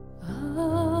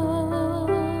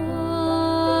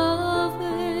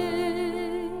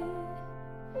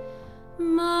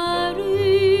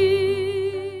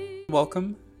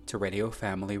welcome to Radio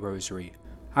Family Rosary.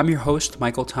 I'm your host,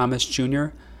 Michael Thomas Jr.,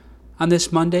 on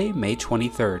this Monday, May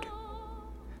 23rd.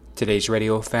 Today's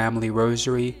Radio Family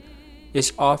Rosary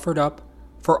is offered up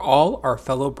for all our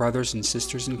fellow brothers and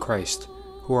sisters in Christ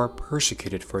who are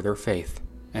persecuted for their faith,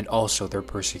 and also their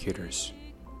persecutors.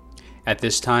 At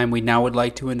this time, we now would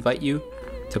like to invite you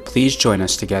to please join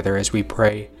us together as we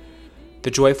pray the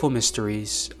joyful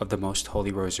mysteries of the Most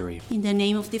Holy Rosary. In the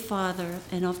name of the Father,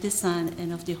 and of the Son,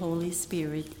 and of the Holy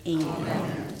Spirit. Amen.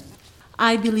 Amen.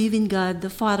 I believe in God,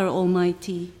 the Father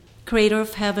Almighty, creator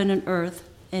of heaven and earth,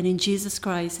 and in Jesus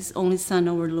Christ, his only Son,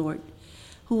 our Lord,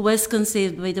 who was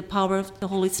conceived by the power of the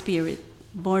Holy Spirit,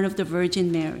 born of the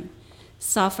Virgin Mary,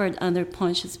 suffered under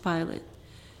Pontius Pilate,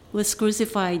 was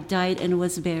crucified, died, and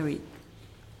was buried.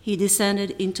 He descended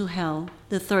into hell.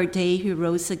 The third day he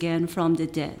rose again from the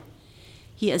dead.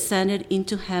 He ascended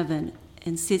into heaven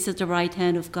and sits at the right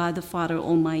hand of God the Father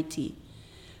Almighty.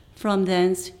 From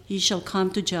thence he shall come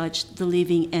to judge the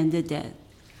living and the dead.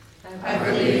 I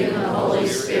believe in the Holy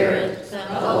Spirit, the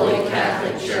Holy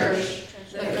Catholic Church,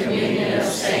 the communion of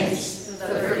saints,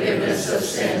 the forgiveness of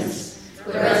sins,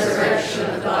 the resurrection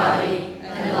of the body,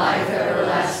 and life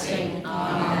everlasting.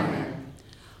 Amen.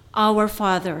 Our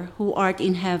Father, who art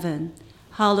in heaven,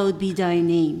 hallowed be thy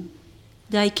name.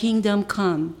 Thy kingdom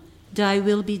come. Thy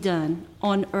will be done,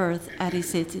 on earth as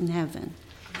it is in heaven.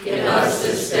 Give us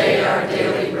this day our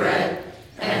daily bread,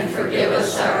 and forgive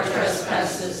us our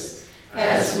trespasses,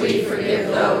 as we forgive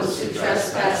those who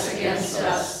trespass against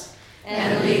us.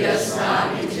 And lead us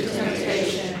not into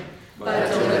temptation, but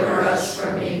deliver us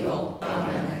from evil.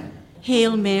 Amen.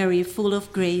 Hail Mary, full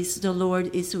of grace, the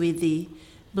Lord is with thee.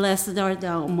 Blessed art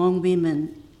thou among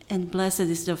women, and blessed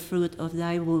is the fruit of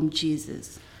thy womb,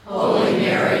 Jesus. Holy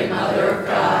Mary, Mother of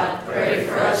God, pray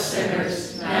for us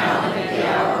sinners, now and at the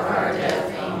hour of our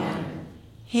death. Amen.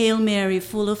 Hail Mary,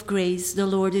 full of grace, the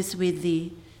Lord is with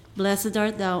thee. Blessed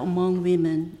art thou among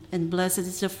women, and blessed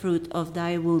is the fruit of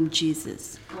thy womb,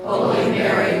 Jesus. Holy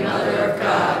Mary, Mother of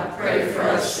God, pray for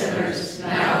us sinners,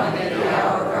 now and at the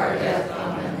hour of our death.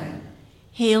 Amen.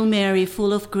 Hail Mary,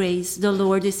 full of grace, the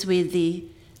Lord is with thee.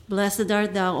 Blessed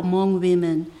art thou among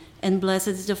women, and blessed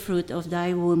is the fruit of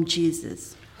thy womb,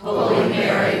 Jesus. Holy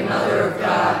Mary, Mother of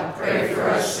God, pray for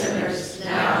us sinners,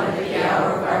 now and at the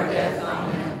hour of our death.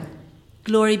 Amen.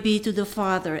 Glory be to the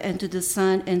Father, and to the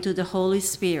Son, and to the Holy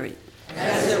Spirit.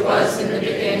 As it was in the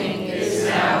beginning, it is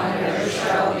now, and ever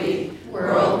shall be,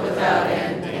 world without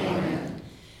end. Amen.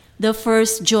 The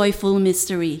first joyful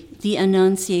mystery, the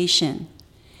Annunciation.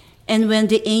 And when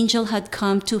the angel had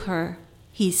come to her,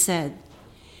 he said,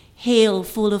 Hail,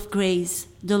 full of grace,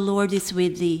 the Lord is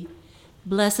with thee.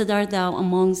 Blessed art thou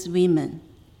amongst women.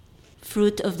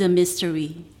 Fruit of the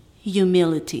mystery,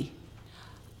 humility.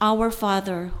 Our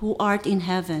Father, who art in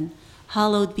heaven,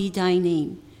 hallowed be thy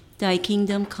name. Thy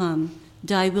kingdom come,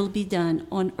 thy will be done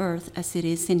on earth as it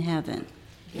is in heaven.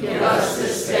 Give us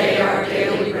this day our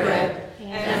daily bread,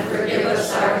 and forgive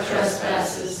us our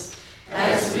trespasses,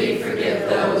 as we forgive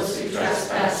those who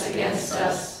trespass against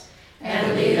us.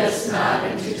 And lead us not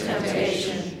into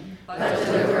temptation, but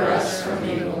deliver us from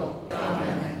evil.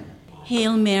 Amen.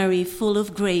 Hail Mary, full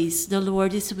of grace, the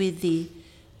Lord is with thee.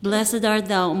 Blessed art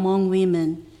thou among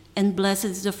women, and blessed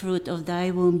is the fruit of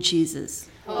thy womb, Jesus.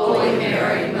 Holy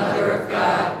Mary, Mother of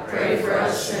God, pray for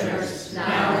us sinners,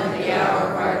 now and at the hour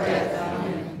of our death.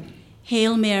 Amen.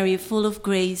 Hail Mary, full of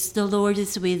grace, the Lord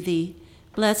is with thee.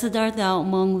 Blessed art thou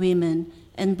among women,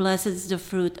 and blessed is the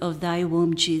fruit of thy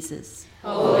womb, Jesus.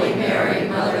 Holy Mary,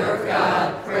 Mother of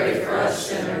God, pray for us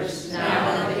sinners, now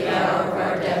and at the hour of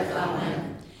our death.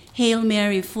 Amen. Hail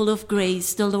Mary, full of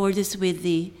grace, the Lord is with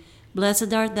thee.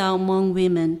 Blessed art thou among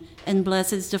women, and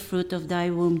blessed is the fruit of thy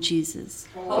womb, Jesus.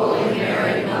 Holy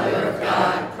Mary, Mother of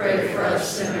God, pray for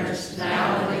us sinners,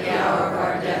 now and at the hour of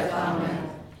our death. Amen.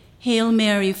 Hail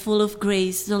Mary, full of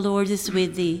grace, the Lord is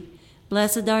with thee.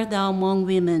 Blessed art thou among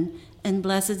women, and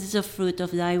blessed is the fruit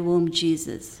of thy womb,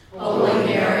 Jesus. Holy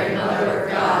Mary, Mother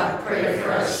of God, pray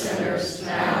for us sinners,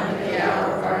 now and at the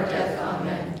hour of our death.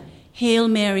 Amen. Hail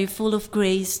Mary, full of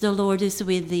grace, the Lord is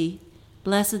with thee.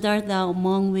 Blessed art thou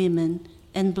among women,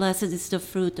 and blessed is the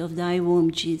fruit of thy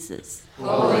womb, Jesus.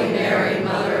 Holy Mary,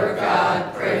 Mother of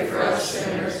God, pray for us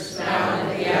sinners, now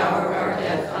and at the hour of our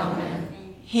death. Amen.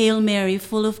 Hail Mary,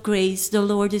 full of grace, the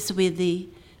Lord is with thee.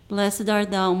 Blessed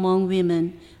art thou among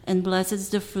women, and blessed is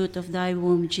the fruit of thy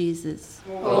womb, Jesus.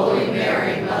 Holy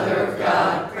Mary, Mother of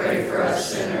God, pray for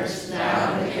us sinners,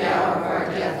 now and at the hour of our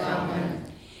death. Amen.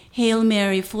 Hail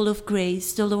Mary, full of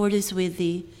grace, the Lord is with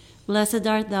thee. Blessed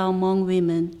art thou among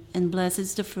women, and blessed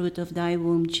is the fruit of thy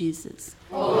womb, Jesus.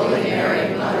 Holy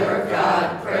Mary, Mother of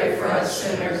God, pray for us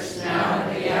sinners, now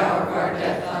and at the hour of our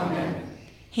death. Amen.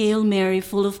 Hail Mary,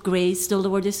 full of grace, the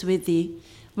Lord is with thee.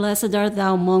 Blessed art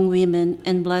thou among women,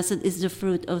 and blessed is the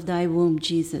fruit of thy womb,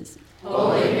 Jesus.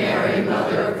 Holy Mary,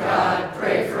 Mother of God,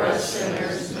 pray for us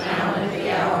sinners, now and at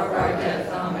the hour of our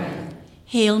death. Amen.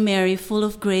 Hail Mary, full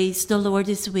of grace, the Lord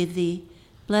is with thee.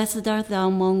 Blessed art thou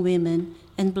among women,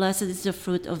 and blessed is the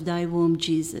fruit of thy womb,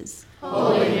 Jesus.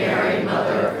 Holy Mary,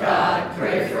 Mother of God,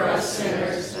 pray for us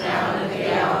sinners, now and at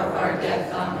the hour of our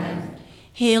death. Amen.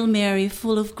 Hail Mary,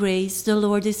 full of grace, the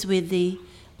Lord is with thee.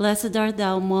 Blessed art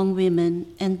thou among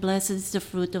women, and blessed is the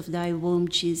fruit of thy womb,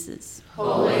 Jesus.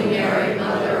 Holy Mary,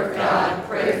 Mother of God,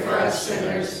 pray for us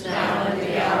sinners, now and at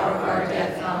the hour of our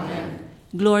death. Amen.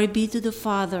 Glory be to the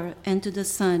Father, and to the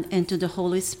Son, and to the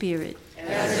Holy Spirit.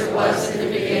 As it was in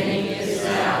the beginning, is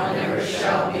now, and ever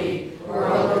shall be,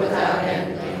 world without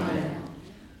end. Amen.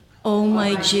 O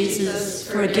my Jesus,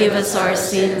 forgive us our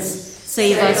sins,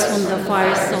 save us from the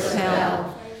fires of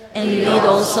hell, and lead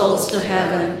all souls to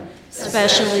heaven,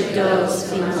 especially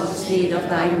those in most need of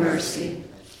thy mercy.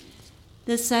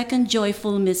 The second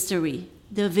joyful mystery,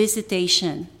 the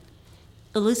Visitation.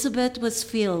 Elizabeth was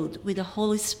filled with the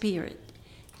Holy Spirit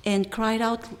and cried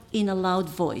out in a loud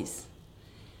voice,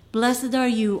 Blessed are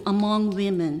you among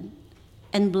women,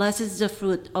 and blessed is the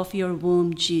fruit of your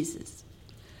womb, Jesus.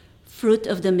 Fruit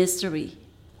of the mystery,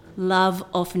 love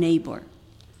of neighbor.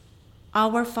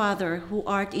 Our Father, who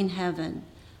art in heaven,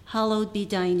 hallowed be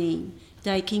thy name.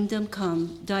 Thy kingdom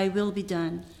come, thy will be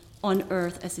done, on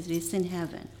earth as it is in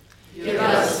heaven. Give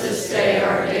us this day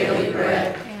our daily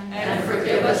bread, and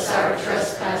forgive us our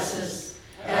trespasses,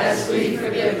 as we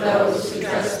forgive those who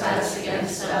trespass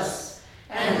against us.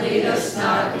 And lead us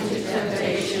not into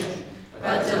temptation,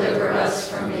 but deliver us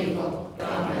from evil.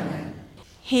 Amen.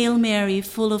 Hail Mary,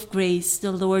 full of grace,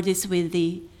 the Lord is with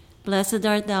thee. Blessed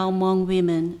art thou among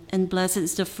women, and blessed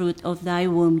is the fruit of thy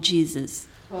womb, Jesus.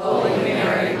 Holy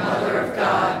Mary, Mother of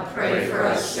God, pray for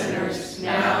us sinners,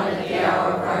 now and at the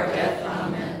hour of our death.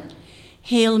 Amen.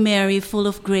 Hail Mary, full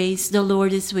of grace, the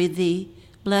Lord is with thee.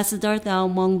 Blessed art thou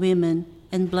among women,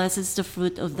 and blessed is the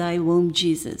fruit of thy womb,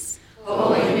 Jesus.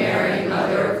 Holy Mary,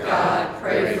 Mother of God,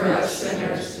 pray for us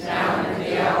sinners, now and at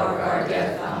the hour of our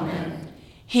death. Amen.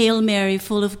 Hail Mary,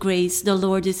 full of grace, the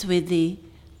Lord is with thee.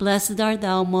 Blessed art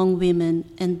thou among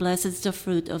women, and blessed is the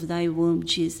fruit of thy womb,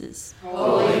 Jesus.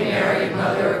 Holy Mary,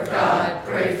 Mother of God,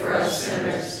 pray for us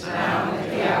sinners, now and at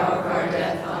the hour of our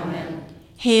death. Amen.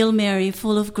 Hail Mary,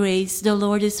 full of grace, the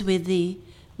Lord is with thee.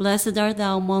 Blessed art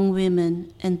thou among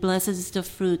women, and blessed is the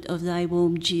fruit of thy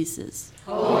womb, Jesus.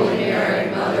 Holy Mary,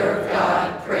 Mother of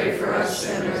God, pray for us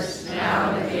sinners,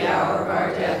 now and at the hour of our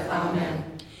death. Amen.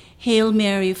 Hail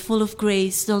Mary, full of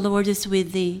grace, the Lord is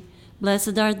with thee.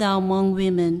 Blessed art thou among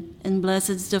women, and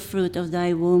blessed is the fruit of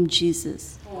thy womb,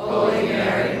 Jesus. Holy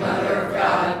Mary, Mother of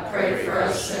God, pray for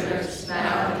us sinners,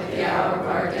 now and at the hour of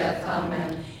our death.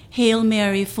 Amen. Hail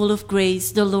Mary, full of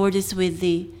grace, the Lord is with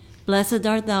thee. Blessed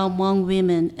art thou among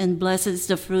women, and blessed is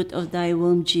the fruit of thy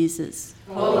womb, Jesus.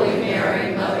 Holy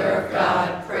Mary, Mother of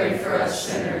God, pray for us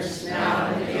sinners, now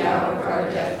and at the hour of our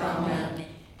death. Amen.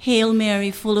 Hail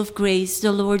Mary, full of grace,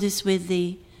 the Lord is with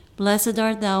thee. Blessed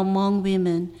art thou among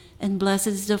women, and blessed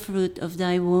is the fruit of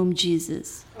thy womb,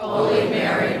 Jesus. Holy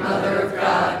Mary, Mother of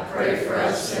God, pray for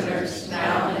us sinners,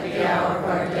 now and at the hour of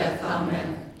our death.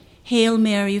 Amen. Hail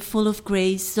Mary, full of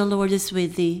grace, the Lord is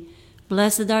with thee.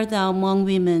 Blessed art thou among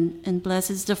women, and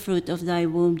blessed is the fruit of thy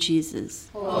womb, Jesus.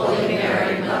 Holy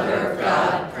Mary, Mother of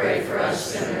God, pray for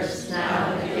us sinners,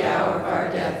 now and at the hour of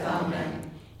our death. Amen.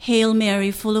 Hail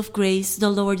Mary, full of grace, the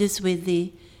Lord is with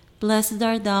thee. Blessed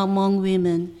art thou among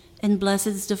women, and blessed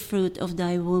is the fruit of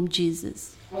thy womb,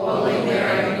 Jesus. Holy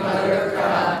Mary, Mother of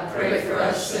God, pray for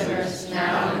us sinners,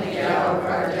 now and at the hour of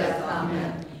our death.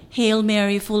 Amen. Hail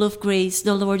Mary, full of grace,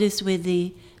 the Lord is with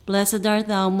thee. Blessed art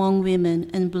thou among women,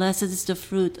 and blessed is the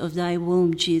fruit of thy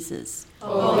womb, Jesus.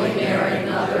 Holy Mary,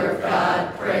 Mother of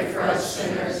God, pray for us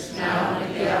sinners, now and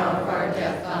at the hour of our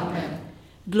death. Amen.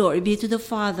 Glory be to the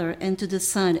Father, and to the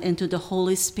Son, and to the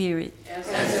Holy Spirit.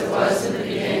 As it was in the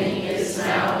beginning, is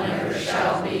now, and ever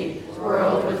shall be,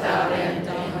 world without end.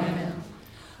 Amen.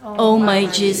 O my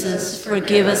Jesus,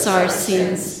 forgive us our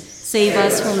sins, save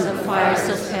us from the fires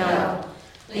of hell,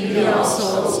 lead all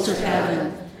souls to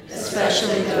heaven,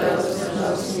 especially those in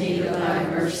most need of thy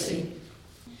mercy.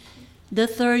 The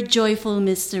third joyful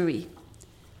mystery,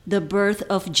 the birth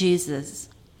of Jesus.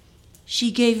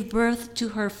 She gave birth to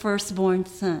her firstborn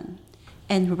son,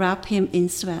 and wrapped him in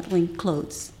swaddling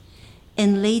clothes,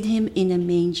 and laid him in a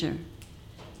manger,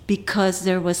 because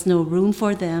there was no room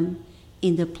for them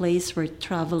in the place where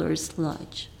travelers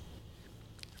lodge.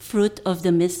 Fruit of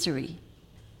the mystery,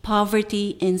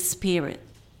 poverty in spirit.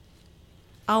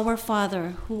 Our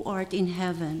Father, who art in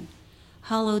heaven,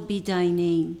 hallowed be thy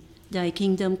name. Thy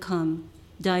kingdom come,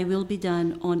 thy will be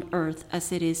done on earth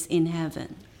as it is in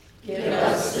heaven. Give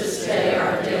us this day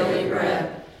our daily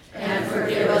bread, and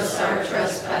forgive us our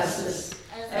trespasses,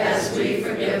 as we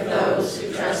forgive those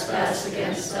who trespass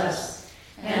against us.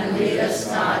 And lead us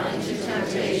not into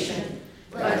temptation,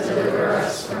 but deliver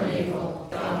us from evil.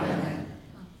 Amen.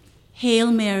 Hail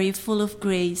Mary, full of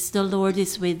grace, the Lord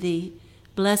is with thee.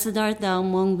 Blessed art thou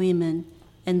among women,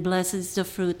 and blessed is the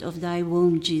fruit of thy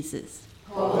womb, Jesus.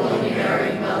 Holy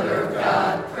Mary, Mother of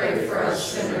God, pray for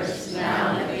us sinners,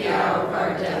 now and at the hour of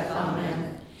our death.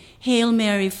 Amen. Hail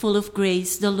Mary, full of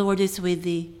grace, the Lord is with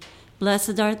thee.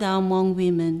 Blessed art thou among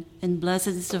women, and blessed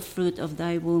is the fruit of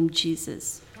thy womb,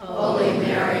 Jesus. Holy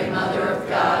Mary, Mother of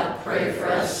God, pray for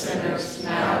us sinners,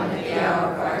 now and at the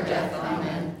hour of our death.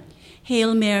 Amen.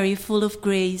 Hail Mary, full of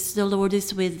grace, the Lord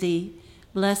is with thee.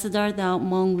 Blessed art thou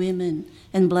among women,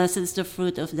 and blessed is the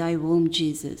fruit of thy womb,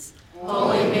 Jesus.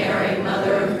 Holy Mary,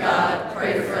 Mother of God,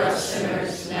 pray for us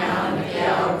sinners, now and at the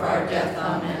hour of our death.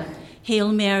 Amen.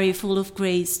 Hail Mary, full of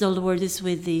grace, the Lord is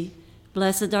with thee.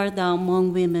 Blessed art thou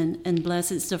among women, and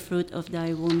blessed is the fruit of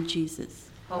thy womb, Jesus.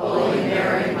 Holy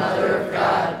Mary, Mother of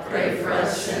God, pray for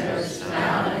us sinners,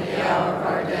 now and at the hour of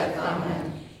our death.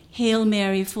 Amen. Hail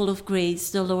Mary, full of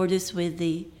grace, the Lord is with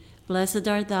thee. Blessed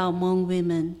art thou among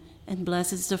women, and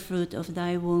blessed is the fruit of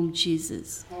thy womb,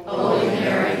 Jesus. Holy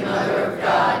Mary, Mother of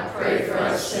God, pray for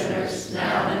us sinners,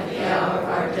 now and at the hour of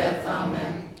our death.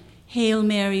 Amen. Hail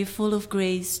Mary, full of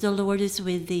grace, the Lord is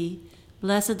with thee.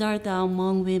 Blessed art thou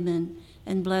among women,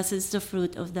 and blessed is the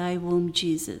fruit of thy womb,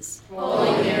 Jesus.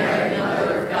 Holy Mary,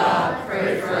 Mother of God,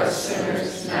 pray for us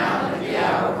sinners, now and at the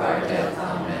hour of our death.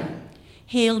 Amen.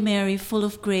 Hail Mary, full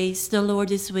of grace, the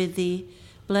Lord is with thee.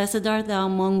 Blessed art thou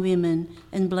among women,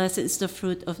 and blessed is the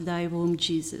fruit of thy womb,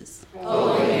 Jesus.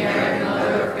 Holy Mary,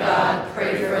 Mother of God,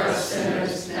 pray for us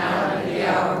sinners, now and at the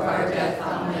hour of our death.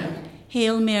 Amen.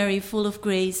 Hail Mary, full of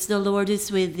grace, the Lord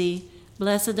is with thee.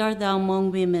 Blessed art thou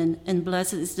among women, and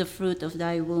blessed is the fruit of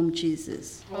thy womb,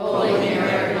 Jesus. Holy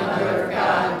Mary, Mother of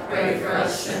God, pray for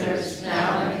us sinners,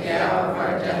 now and at the hour of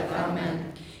our death.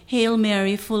 Amen. Hail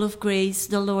Mary, full of grace,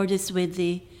 the Lord is with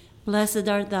thee. Blessed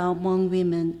art thou among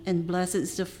women, and blessed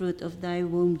is the fruit of thy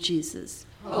womb, Jesus.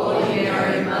 Holy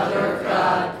Mary, Mother of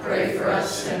God, pray for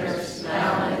us sinners,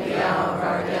 now and at the hour of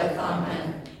our death.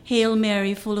 Amen. Hail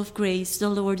Mary, full of grace, the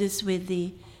Lord is with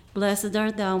thee. Blessed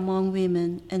art thou among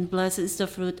women, and blessed is the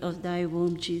fruit of thy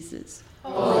womb, Jesus.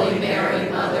 Holy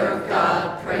Mary, Mother of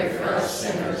God, pray for us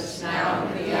sinners, now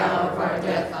and at the hour of our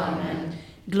death. Amen.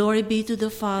 Glory be to the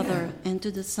Father, and to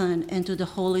the Son, and to the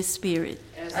Holy Spirit.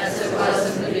 As it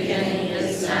was in the beginning,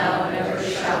 is now, and ever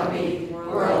shall be,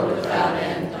 world without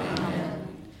end. Amen.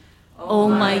 O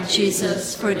my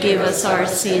Jesus, forgive us our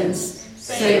sins.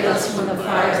 Save us from the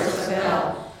fires of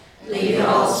hell. Lead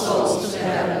all souls to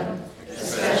heaven,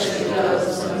 especially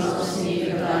those in most need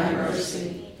of thy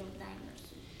mercy.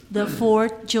 The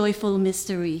fourth joyful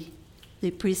mystery,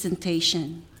 the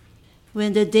presentation.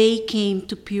 When the day came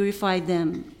to purify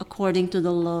them according to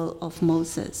the law of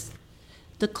Moses,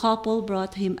 the couple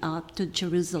brought him up to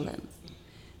Jerusalem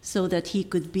so that he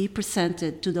could be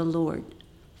presented to the Lord.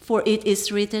 For it is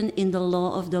written in the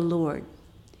law of the Lord,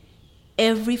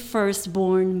 every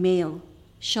firstborn male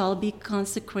shall be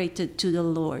consecrated to the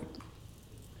Lord.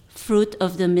 Fruit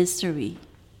of the mystery,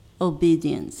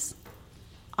 obedience.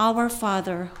 Our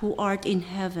Father, who art in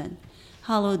heaven,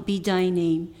 hallowed be thy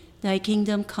name. Thy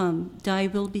kingdom come, thy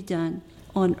will be done,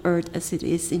 on earth as it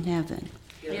is in heaven.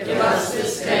 Give us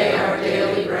this day our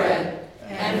daily bread,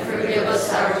 and forgive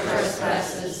us our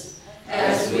trespasses,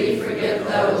 as we forgive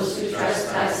those who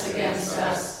trespass against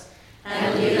us.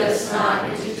 And lead us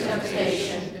not into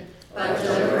temptation, but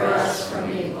deliver us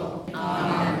from evil.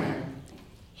 Amen.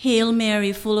 Hail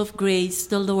Mary, full of grace,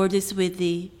 the Lord is with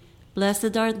thee.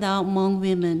 Blessed art thou among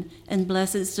women, and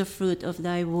blessed is the fruit of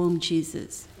thy womb,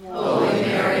 Jesus. Holy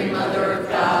Mary, Mother of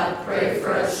God, pray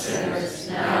for us sinners,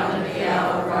 now and at the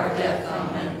hour of our death.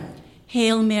 Amen.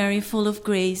 Hail Mary, full of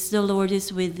grace, the Lord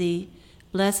is with thee.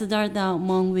 Blessed art thou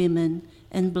among women,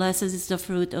 and blessed is the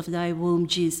fruit of thy womb,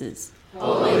 Jesus.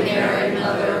 Holy Mary,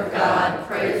 Mother of God,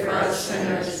 pray for us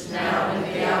sinners, now and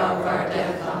at the hour of our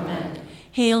death. Amen.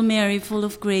 Hail Mary, full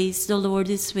of grace, the Lord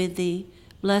is with thee.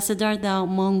 Blessed art thou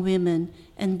among women,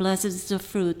 and blessed is the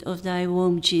fruit of thy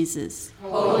womb, Jesus.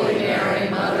 Holy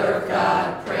Mary, Mother of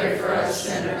God, pray for us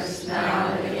sinners, now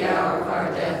and at the hour of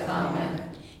our death. Amen.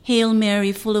 Hail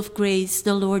Mary, full of grace,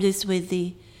 the Lord is with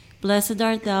thee. Blessed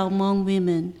art thou among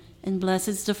women, and blessed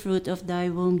is the fruit of thy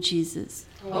womb, Jesus.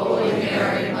 Holy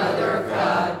Mary, Mother of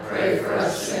God, pray for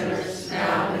us sinners,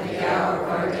 now and at the hour of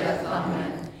our death.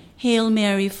 Amen. Hail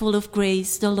Mary, full of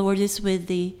grace, the Lord is with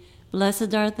thee.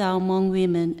 Blessed art thou among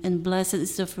women, and blessed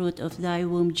is the fruit of thy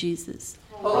womb, Jesus.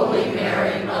 Holy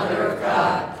Mary, Mother of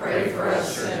God, pray for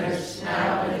us sinners,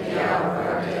 now and at the hour of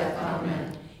our death.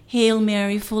 Amen. Hail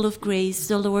Mary, full of grace,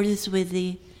 the Lord is with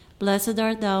thee. Blessed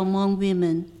art thou among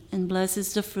women, and blessed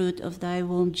is the fruit of thy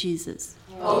womb, Jesus.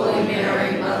 Holy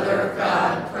Mary, Mother of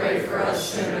God, pray for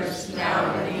us sinners,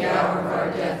 now and at the hour of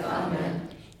our death. Amen.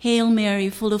 Hail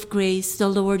Mary, full of grace, the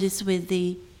Lord is with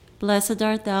thee. Blessed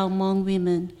art thou among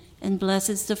women, and blessed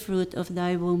is the fruit of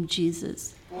thy womb,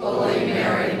 Jesus. Holy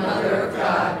Mary, Mother of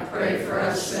God, pray for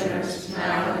us sinners,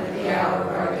 now and at the hour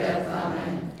of our death.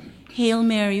 Amen. Hail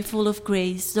Mary, full of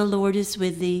grace, the Lord is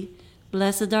with thee.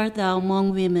 Blessed art thou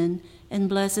among women, and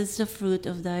blessed is the fruit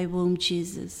of thy womb,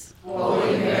 Jesus.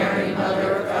 Holy Mary,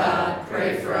 Mother of God,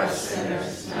 pray for us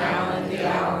sinners, now and at the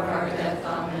hour of our death.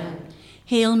 Amen.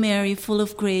 Hail Mary, full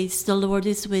of grace, the Lord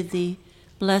is with thee.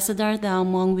 Blessed art thou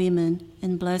among women,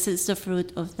 and blessed is the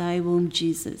fruit of thy womb,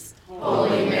 Jesus.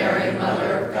 Holy Mary,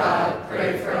 Mother of God,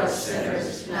 pray for us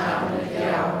sinners, now and at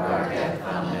the hour of our death.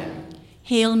 Amen.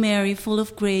 Hail Mary, full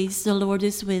of grace, the Lord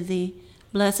is with thee.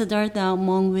 Blessed art thou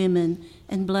among women,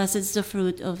 and blessed is the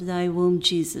fruit of thy womb,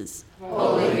 Jesus.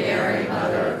 Holy Mary,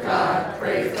 Mother of God,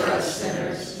 pray for us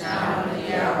sinners, now and at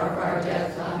the hour of our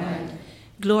death. Amen.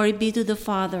 Glory be to the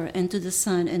Father, and to the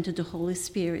Son, and to the Holy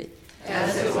Spirit.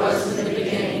 As it was in the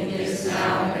beginning, is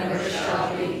now, and ever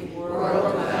shall be,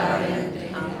 world without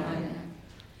end. Amen.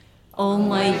 O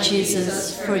my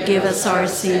Jesus, forgive us our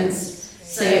sins,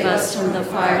 save us from the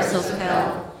fires of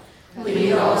hell.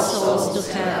 Lead all souls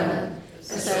to heaven,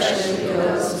 especially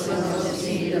those who most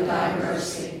need of thy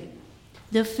mercy.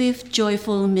 The fifth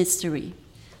joyful mystery,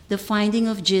 the finding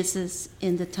of Jesus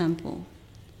in the temple.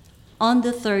 On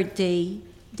the third day,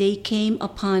 they came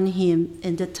upon him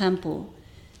in the temple,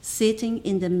 sitting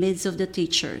in the midst of the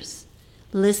teachers,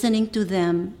 listening to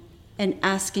them and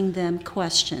asking them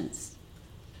questions.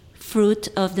 Fruit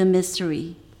of the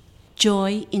mystery,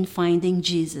 joy in finding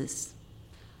Jesus.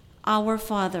 Our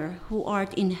Father, who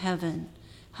art in heaven,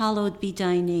 hallowed be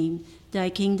thy name. Thy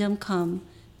kingdom come,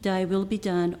 thy will be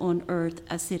done on earth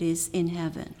as it is in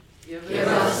heaven. Give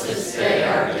us this day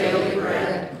our daily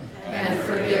bread, and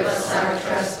forgive us our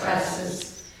trespasses,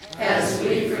 as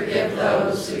we forgive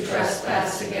those who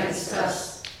trespass against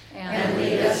us. And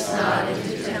lead us not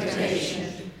into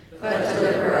temptation, but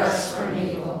deliver us from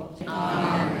evil.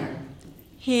 Amen.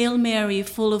 Hail Mary,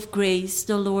 full of grace,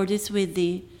 the Lord is with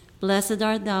thee. Blessed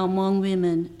art thou among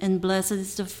women, and blessed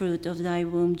is the fruit of thy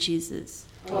womb, Jesus.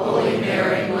 Holy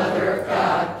Mary, Mother of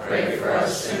God, pray for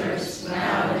us sinners,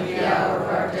 now and at the hour of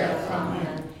our death.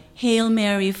 Amen. Hail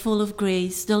Mary, full of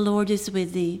grace, the Lord is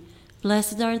with thee.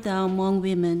 Blessed art thou among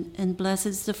women, and blessed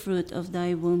is the fruit of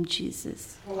thy womb,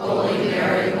 Jesus. Holy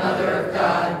Mary, Mother of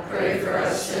God, pray for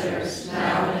us sinners,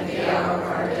 now and at the hour of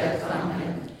our death.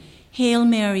 Amen. Hail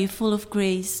Mary, full of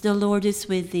grace, the Lord is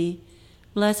with thee.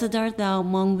 Blessed art thou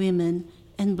among women,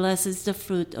 and blessed is the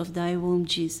fruit of thy womb,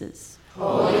 Jesus.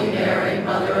 Holy Mary,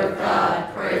 Mother of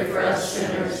God, pray for us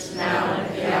sinners, now and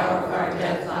at the hour of our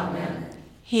death. Amen.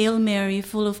 Hail Mary,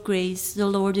 full of grace, the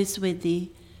Lord is with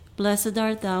thee. Blessed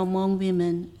art thou among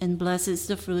women, and blessed is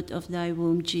the fruit of thy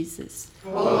womb, Jesus.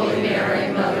 Holy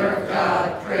Mary, Mother of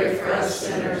God, pray for us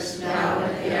sinners, now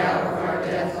and at the hour of our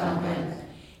death. Amen.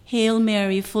 Hail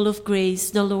Mary, full of grace,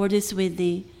 the Lord is with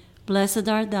thee. Blessed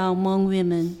art thou among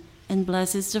women, and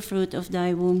blessed is the fruit of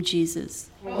thy womb, Jesus.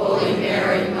 Holy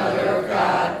Mary, Mother of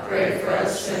God, pray for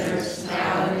us sinners,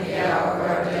 now and at the hour of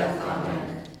our death.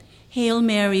 Amen. Hail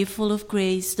Mary, full of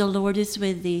grace, the Lord is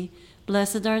with thee.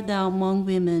 Blessed art thou among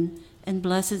women, and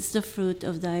blessed is the fruit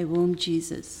of thy womb,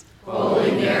 Jesus.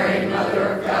 Holy Mary,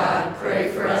 Mother of God,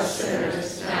 pray for us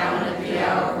sinners, now and at the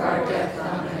hour of our death.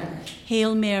 Amen.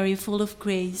 Hail Mary, full of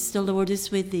grace, the Lord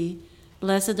is with thee.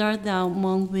 Blessed art thou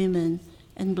among women,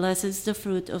 and blessed is the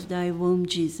fruit of thy womb,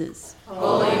 Jesus.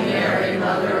 Holy Mary,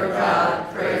 Mother of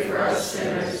God, pray for us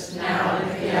sinners, now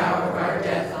and at the hour of our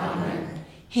death. Amen.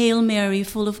 Hail Mary,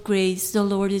 full of grace, the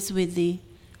Lord is with thee.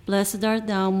 Blessed art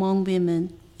thou among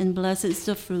women, and blessed is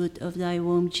the fruit of thy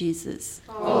womb, Jesus.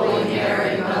 Holy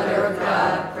Mary, Mother of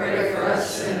God, pray for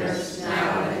us sinners,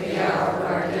 now and at the hour of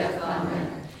our death.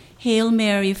 Amen. Hail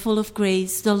Mary, full of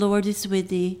grace, the Lord is with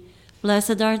thee.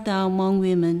 Blessed art thou among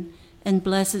women, and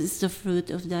blessed is the fruit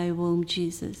of thy womb,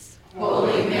 Jesus.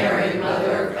 Holy Mary,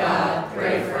 Mother of God,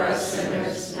 pray for us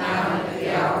sinners, now and at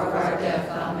the hour of our death.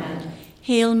 Amen.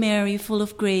 Hail Mary, full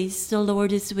of grace, the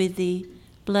Lord is with thee.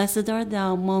 Blessed art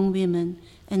thou among women,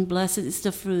 and blessed is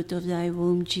the fruit of thy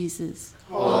womb, Jesus.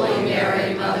 Holy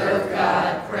Mary, Mother of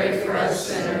God, pray for us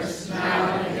sinners,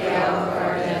 now and at the hour of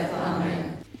our death.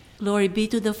 Amen. Glory be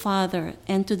to the Father,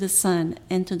 and to the Son,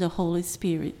 and to the Holy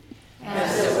Spirit.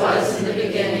 As it was in the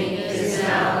beginning, is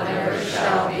now, and ever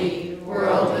shall be,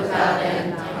 world without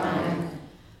end. Amen.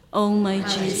 O my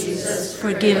Jesus,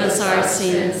 forgive us our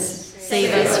sins,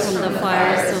 save us from the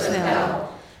fires of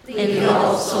hell, and lead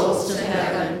all souls to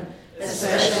heaven,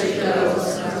 especially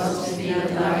those most in need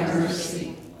of thy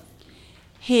mercy.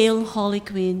 Hail, Holy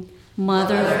Queen,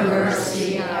 Mother of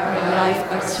mercy, our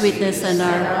life, our sweetness, and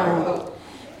our hope.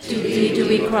 To thee do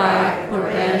we cry, poor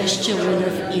banished children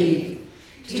of Eve.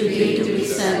 To thee do we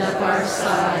send up our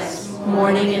sighs,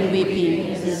 mourning and weeping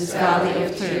in this valley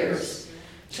of tears.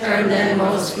 Turn then,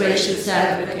 most gracious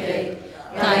Advocate,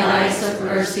 thine eyes of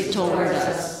mercy toward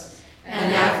us,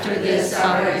 and after this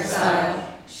our exile,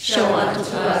 show unto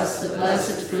us the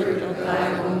blessed fruit of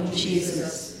thy womb,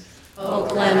 Jesus. O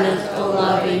clement, O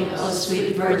loving, O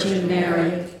sweet Virgin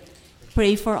Mary,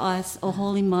 pray for us, O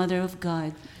Holy Mother of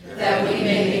God, that we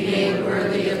may be made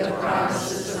worthy of the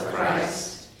promises of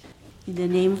Christ. in the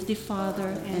name of the Father,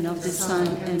 and of the Son,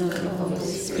 and of the Holy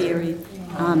Spirit.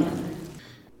 Amen.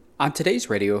 On today's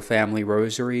Radio Family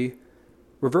Rosary,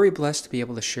 we're very blessed to be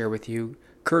able to share with you,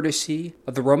 courtesy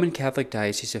of the Roman Catholic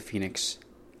Diocese of Phoenix,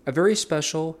 a very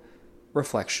special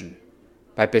reflection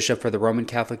by Bishop for the Roman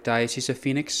Catholic Diocese of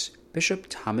Phoenix, Bishop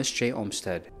Thomas J.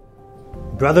 Olmsted.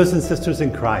 Brothers and sisters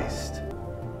in Christ,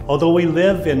 although we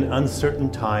live in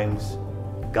uncertain times,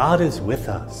 God is with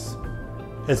us.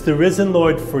 As the risen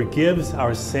Lord forgives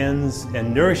our sins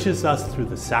and nourishes us through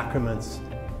the sacraments,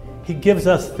 He gives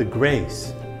us the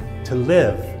grace to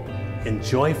live in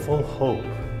joyful hope.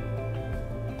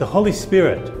 The Holy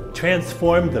Spirit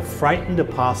transformed the frightened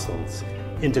apostles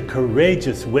into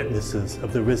courageous witnesses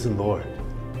of the risen Lord.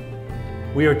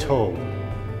 We are told,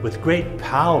 with great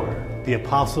power the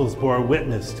apostles bore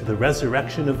witness to the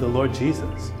resurrection of the Lord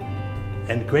Jesus,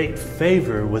 and great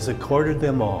favor was accorded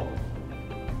them all.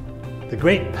 The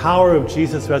great power of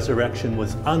Jesus' resurrection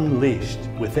was unleashed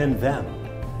within them,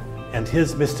 and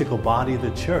His mystical body,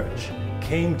 the Church,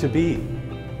 came to be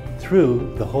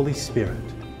through the Holy Spirit.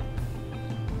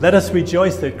 Let us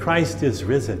rejoice that Christ is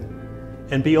risen,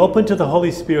 and be open to the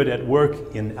Holy Spirit at work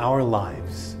in our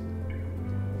lives.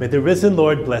 May the risen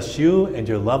Lord bless you and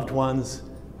your loved ones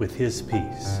with His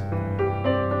peace.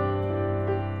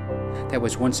 That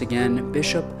was once again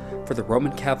Bishop for the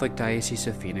Roman Catholic Diocese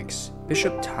of Phoenix,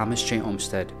 Bishop Thomas J.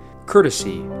 Olmsted,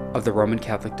 courtesy of the Roman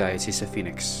Catholic Diocese of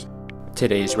Phoenix.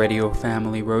 Today's Radio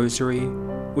Family Rosary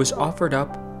was offered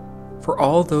up for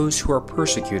all those who are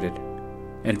persecuted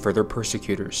and for their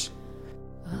persecutors.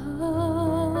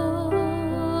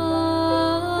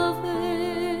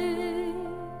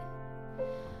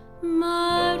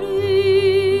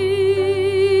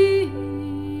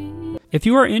 If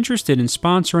you are interested in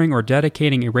sponsoring or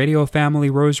dedicating a Radio Family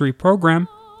Rosary program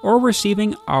or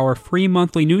receiving our free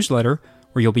monthly newsletter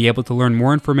where you'll be able to learn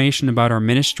more information about our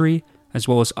ministry as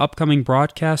well as upcoming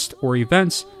broadcasts or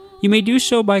events, you may do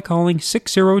so by calling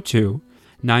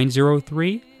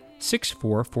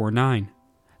 602-903-6449.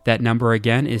 That number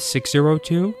again is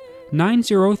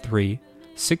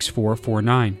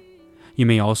 602-903-6449. You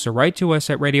may also write to us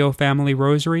at Radio Family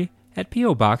Rosary at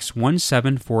P.O. Box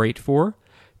 17484,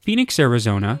 Phoenix,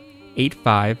 Arizona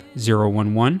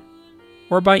 85011,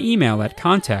 or by email at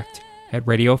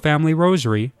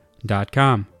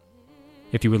contact@radiofamilyrosary.com.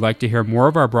 If you would like to hear more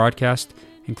of our broadcast,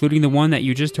 including the one that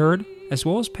you just heard, as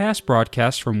well as past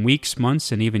broadcasts from weeks,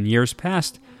 months, and even years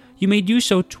past, you may do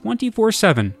so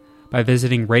 24/7 by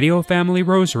visiting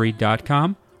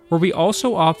radiofamilyrosary.com, where we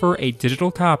also offer a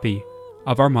digital copy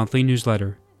of our monthly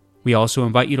newsletter. We also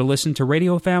invite you to listen to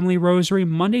Radio Family Rosary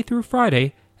Monday through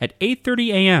Friday at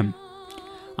 8:30 a.m.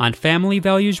 on Family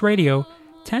Values Radio,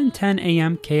 1010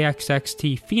 a.m.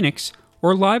 KXXT Phoenix,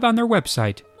 or live on their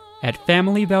website at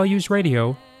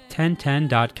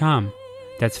familyvaluesradio1010.com.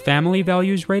 That's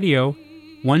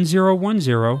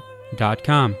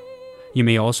familyvaluesradio1010.com. You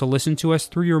may also listen to us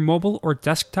through your mobile or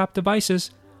desktop devices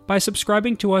by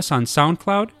subscribing to us on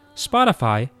SoundCloud,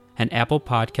 Spotify, and Apple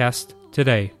Podcasts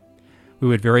today. We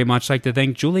would very much like to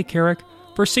thank Julie Carrick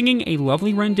for singing a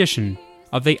lovely rendition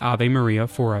of the Ave Maria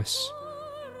for us.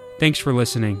 Thanks for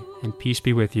listening, and peace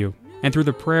be with you. And through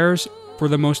the prayers for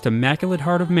the most Immaculate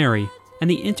Heart of Mary and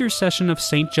the intercession of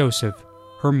Saint Joseph,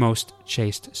 her most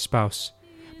chaste spouse,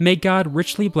 may God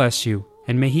richly bless you,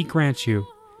 and may He grant you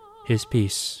His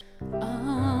peace.